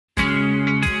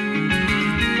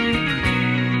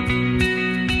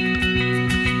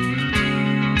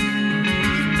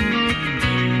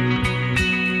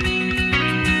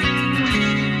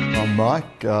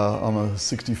Mike. I'm a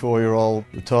 64-year-old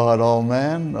retired old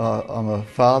man. I'm a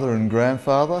father and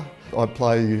grandfather. I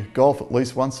play golf at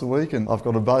least once a week, and I've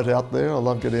got a boat out there. I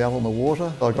love getting out on the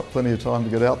water. I've got plenty of time to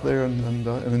get out there and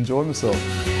enjoy myself.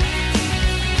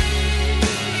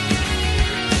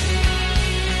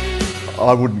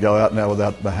 I wouldn't go out now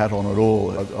without my hat on at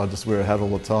all. I just wear a hat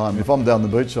all the time. If I'm down the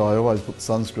beach, I always put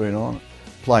sunscreen on.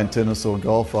 Playing tennis or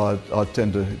golf, I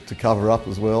tend to cover up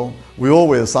as well. We all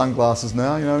wear sunglasses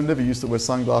now, you know, never used to wear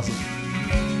sunglasses.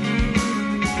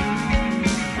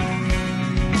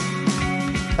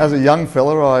 As a young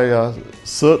fella, I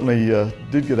certainly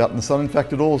did get out in the sun. In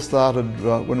fact, it all started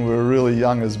when we were really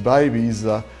young as babies.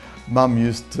 Mum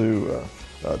used to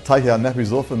take our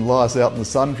nappies off and lie us out in the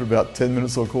sun for about 10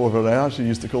 minutes or a quarter of an hour. She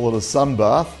used to call it a sun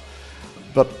bath.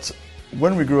 But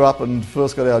when we grew up and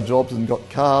first got our jobs and got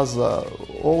cars,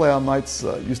 all our mates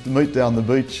used to meet down the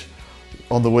beach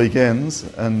on the weekends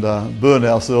and burn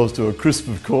ourselves to a crisp,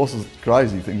 of course. It's a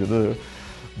crazy thing to do.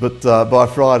 But by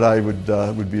Friday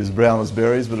we'd be as brown as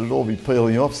berries, but it'd all be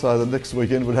peeling off, so the next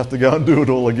weekend we'd have to go and do it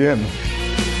all again.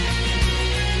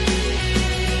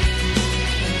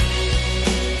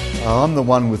 I'm the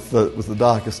one with the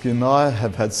darker skin. I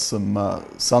have had some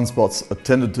sunspots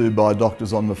attended to by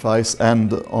doctors on my face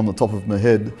and on the top of my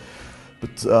head.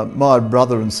 But my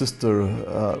brother and sister,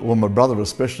 well, my brother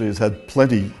especially, has had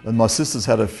plenty, and my sister's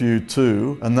had a few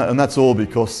too, and that's all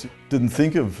because didn't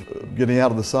think of getting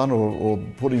out of the sun or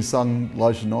putting sun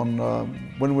lotion on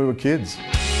when we were kids.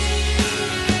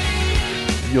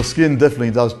 Your skin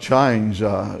definitely does change, you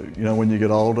know, when you get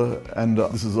older, and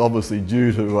this is obviously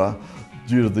due to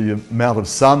the amount of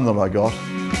sun that I got.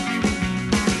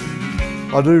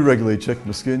 I do regularly check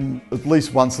my skin. At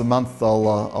least once a month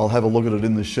I'll have a look at it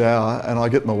in the shower, and I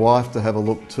get my wife to have a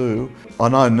look too. I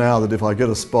know now that if I get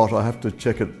a spot I have to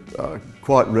check it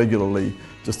quite regularly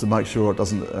just to make sure it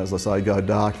doesn't, as I say, go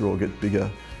darker or get bigger.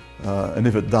 And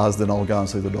if it does, then I'll go and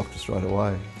see the doctor straight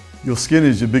away. Your skin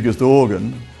is your biggest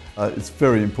organ. It's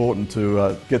very important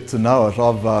to get to know it.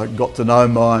 I've got to know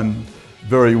mine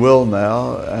very well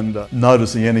now, and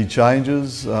noticing any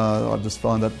changes, I just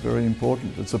find that very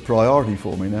important. It's a priority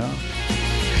for me now.